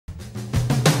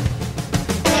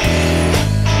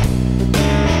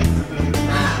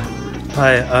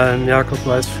Hi, I'm Jakob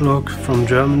Weissflog from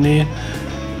Germany.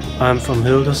 I'm from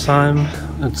Hildesheim.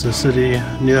 It's a city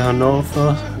near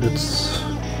Hanover. It's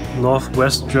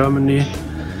northwest Germany.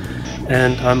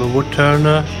 And I'm a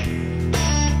woodturner.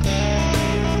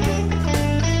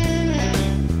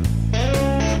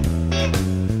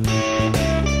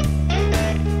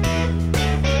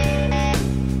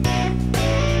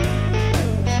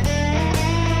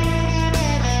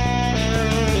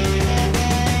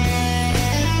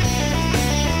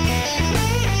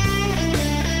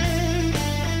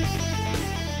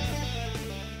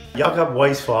 Jakob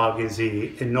Weissflog is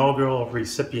the inaugural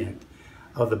recipient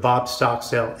of the Bob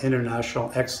Stocksdale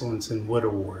International Excellence in Wood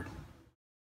Award.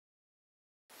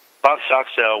 Bob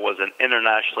Stocksdale was an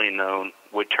internationally known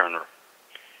woodturner.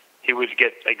 He would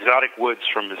get exotic woods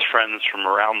from his friends from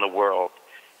around the world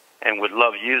and would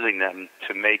love using them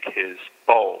to make his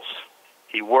bowls.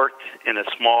 He worked in a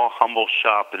small, humble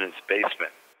shop in his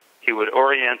basement. He would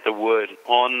orient the wood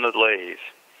on the lathe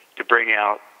to bring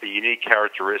out the unique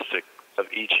characteristic of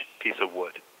each piece of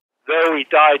wood. Though he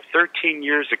died 13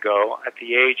 years ago at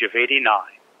the age of 89,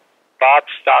 Bob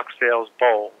Stocksdale's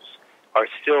bowls are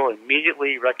still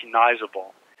immediately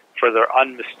recognizable for their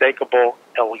unmistakable,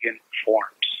 elegant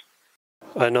forms.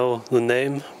 I know the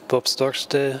name Bob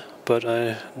Stocksdale, but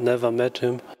I never met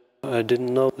him. I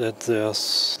didn't know that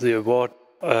there's the award.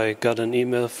 I got an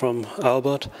email from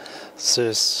Albert,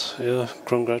 says, yeah,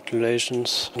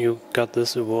 congratulations, you got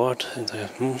this award. And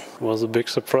it was a big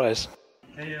surprise.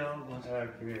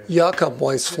 Jakob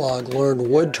Weissflog learned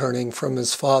wood turning from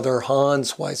his father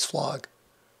Hans Weissflog.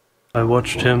 I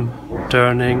watched him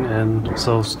turning, and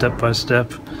so step by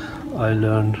step I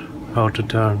learned how to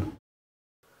turn.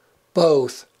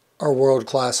 Both are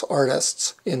world-class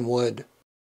artists in wood.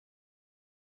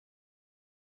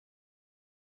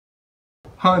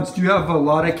 Hans, do you have a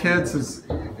lot of kids?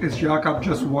 Is Jakob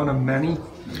just one of many?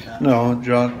 No,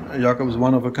 Jakob is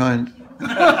one of a kind.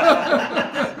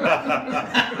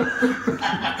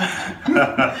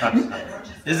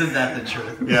 Isn't that the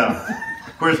truth? Yeah.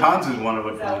 Of course, Hans is one of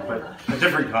a kind, but a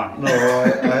different kind. No,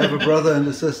 I have a brother and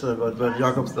a sister, but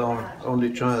Jakob's the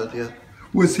only child, yeah.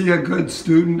 Was he a good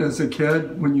student as a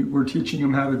kid when you were teaching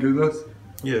him how to do this?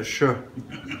 Yeah, sure.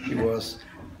 He was.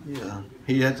 Yeah.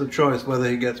 He had the choice whether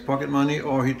he gets pocket money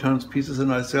or he turns pieces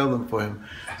and I sell them for him.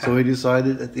 So he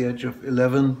decided at the age of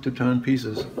 11 to turn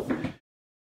pieces.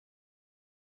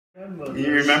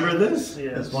 You remember this?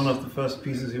 Yes. It's one of the first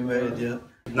pieces you made, yeah.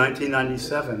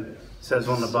 1997, says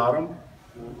on the bottom.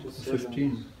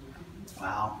 15.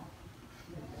 Wow.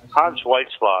 Hans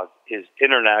Weissflog is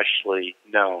internationally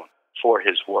known for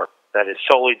his work that is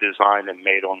solely designed and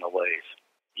made on the lathe.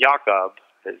 Jakob,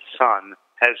 his son,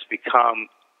 has become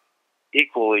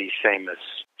equally famous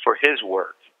for his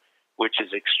work, which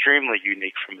is extremely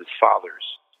unique from his father's.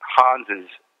 Hans is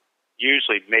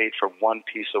usually made from one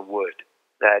piece of wood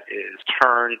that is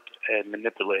turned and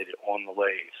manipulated on the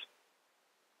lathe,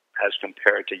 as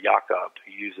compared to Jakob,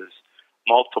 who uses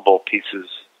multiple pieces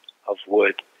of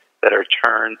wood that are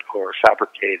turned or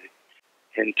fabricated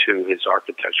into his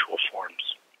architectural forms.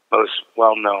 Most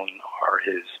well-known are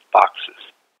his boxes.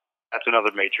 That's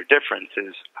another major difference,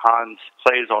 is Hans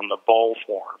plays on the bowl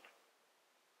form,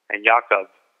 and Jakob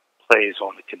plays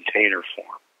on the container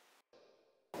form.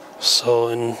 So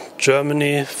in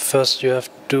Germany, first you have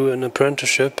to do an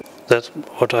apprenticeship. That's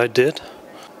what I did.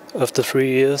 After 3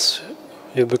 years,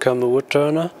 you become a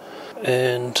woodturner,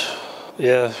 and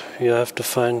yeah, you have to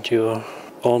find your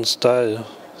own style.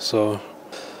 So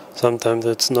sometimes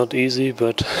it's not easy,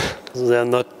 but there are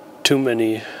not too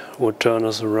many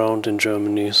woodturners around in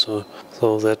Germany, so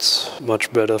that's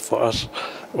much better for us,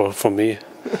 or for me.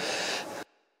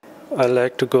 I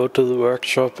like to go to the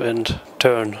workshop and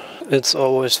turn. It's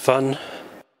always fun.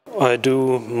 I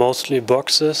do mostly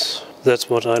boxes. That's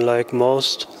what I like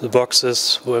most. The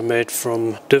boxes were made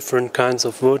from different kinds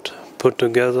of wood put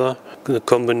together. The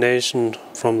combination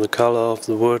from the color of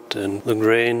the wood and the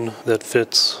grain that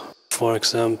fits. For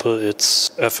example,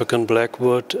 it's African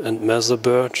blackwood and mesa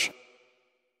birch.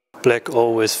 Black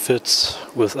always fits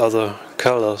with other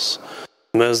colors.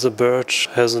 Mesa birch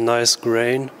has a nice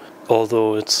grain,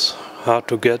 although it's hard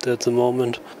to get at the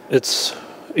moment. It's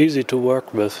easy to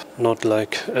work with, not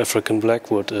like African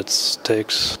blackwood. It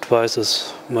takes twice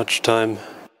as much time.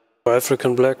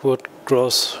 African blackwood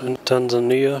grows in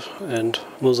Tanzania and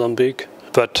Mozambique,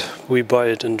 but we buy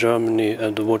it in Germany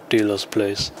at the wood dealer's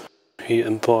place. He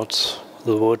imports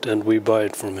the wood and we buy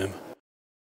it from him.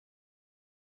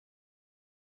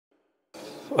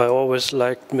 I always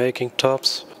liked making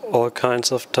tops, all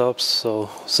kinds of tops, so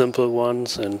simple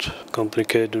ones and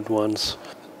complicated ones.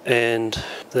 And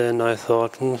then I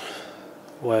thought,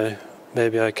 why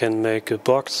maybe I can make a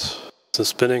box, a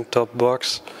spinning top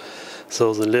box,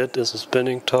 so the lid is a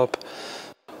spinning top.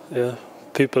 Yeah,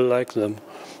 people like them.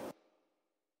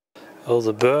 Oh,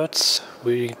 the birds,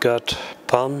 we got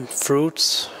palm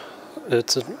fruits.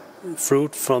 It's a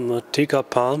fruit from a tika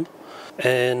palm,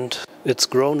 and it's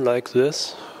grown like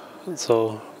this,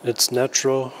 so it's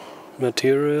natural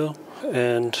material,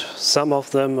 and some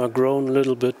of them are grown a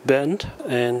little bit bent,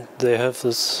 and they have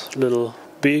this little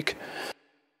beak.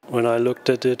 When I looked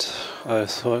at it, I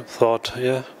thought,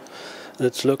 yeah,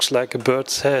 it looks like a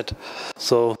bird's head.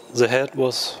 So the head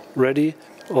was ready,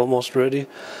 almost ready.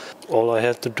 All I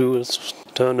had to do is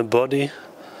turn the body,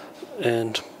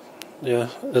 and yeah,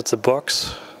 it's a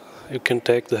box. You can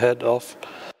take the head off.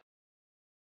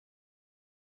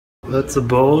 That's a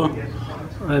bowl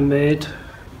I made,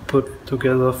 put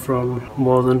together from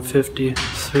more than 50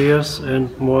 spheres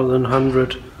and more than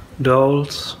 100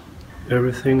 dowels.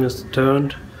 Everything is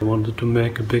turned. I wanted to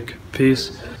make a big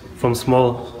piece from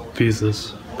small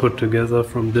pieces put together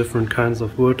from different kinds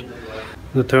of wood.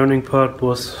 The turning part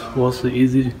was the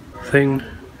easy thing,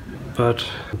 but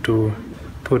to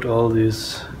put all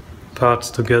these parts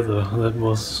together, that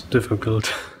was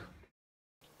difficult.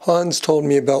 Hans told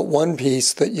me about one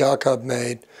piece that Jakob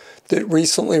made that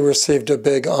recently received a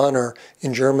big honor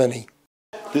in Germany.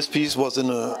 This piece was in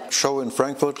a show in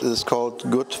Frankfurt. It's called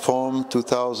Good Form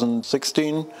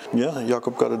 2016. Yeah,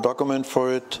 Jakob got a document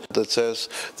for it that says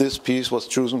this piece was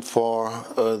chosen for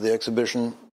the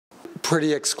exhibition.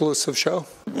 Pretty exclusive show.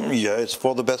 Yeah, it's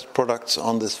for the best products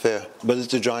on this fair. But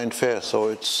it's a giant fair, so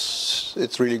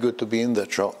it's really good to be in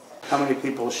that show. How many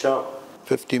people show?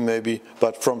 50 maybe,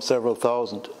 but from several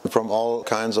thousand. From all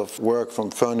kinds of work,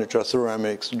 from furniture,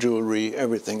 ceramics, jewelry,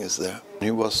 everything is there.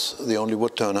 He was the only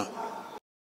wood turner.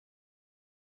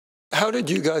 How did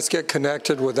you guys get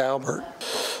connected with Albert?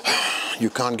 You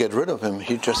can't get rid of him.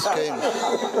 He just came.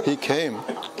 He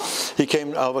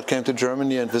came. Albert came to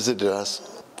Germany and visited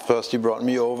us. First he brought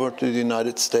me over to the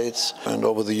United States, and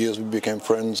over the years we became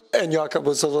friends. And Jakob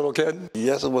was a little kid?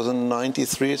 Yes, it was in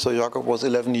 '93, so Jakob was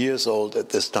 11 years old at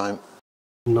this time.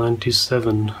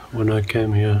 97 when I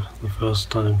came here the first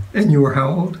time. And you were how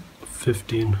old?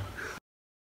 15.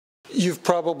 You've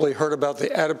probably heard about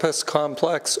the Oedipus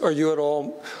complex. Are you at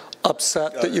all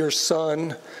upset that your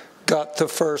son got the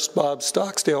first Bob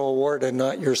Stocksdale Award and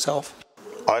not yourself?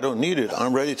 I don't need it.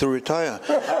 I'm ready to retire.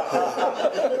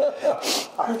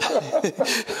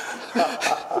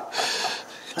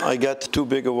 I got 2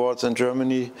 big awards in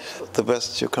Germany, the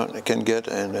best you can get,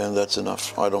 and that's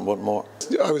enough. I don't want more.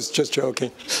 I was just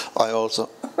joking. I also.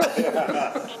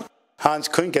 Hans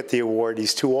couldn't get the award.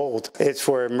 He's too old. It's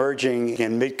for emerging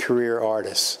and mid-career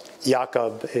artists.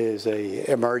 Jakob is an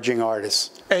emerging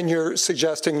artist. And you're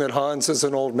suggesting that Hans is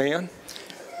an old man?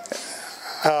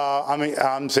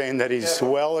 I'm saying that he's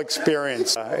well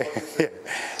experienced.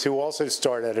 Who also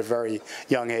started at a very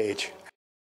young age.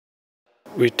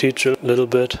 We teach a little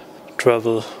bit,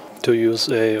 travel to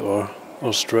USA or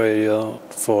Australia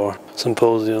for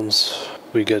symposiums.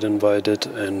 We get invited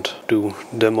and do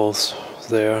demos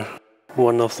there.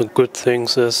 One of the good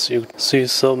things is you see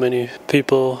so many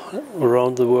people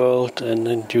around the world, and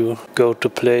then you go to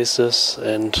places,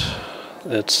 and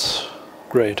it's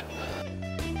great.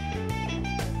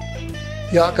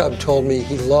 Jakob told me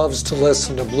he loves to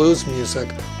listen to blues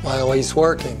music while he's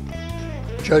working.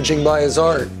 Judging by his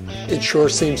art, it sure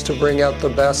seems to bring out the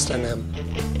best in him.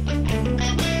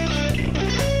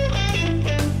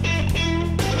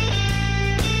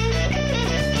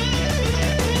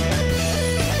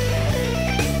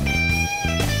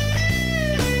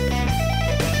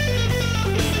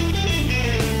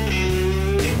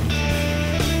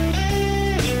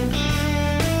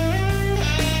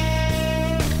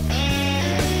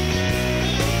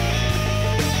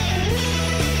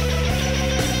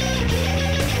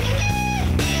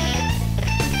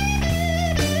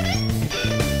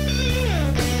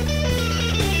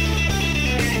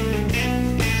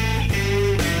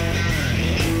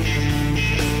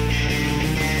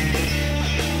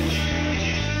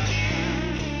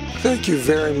 Thank you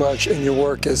very much, and your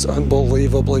work is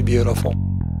unbelievably beautiful.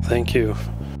 Thank you.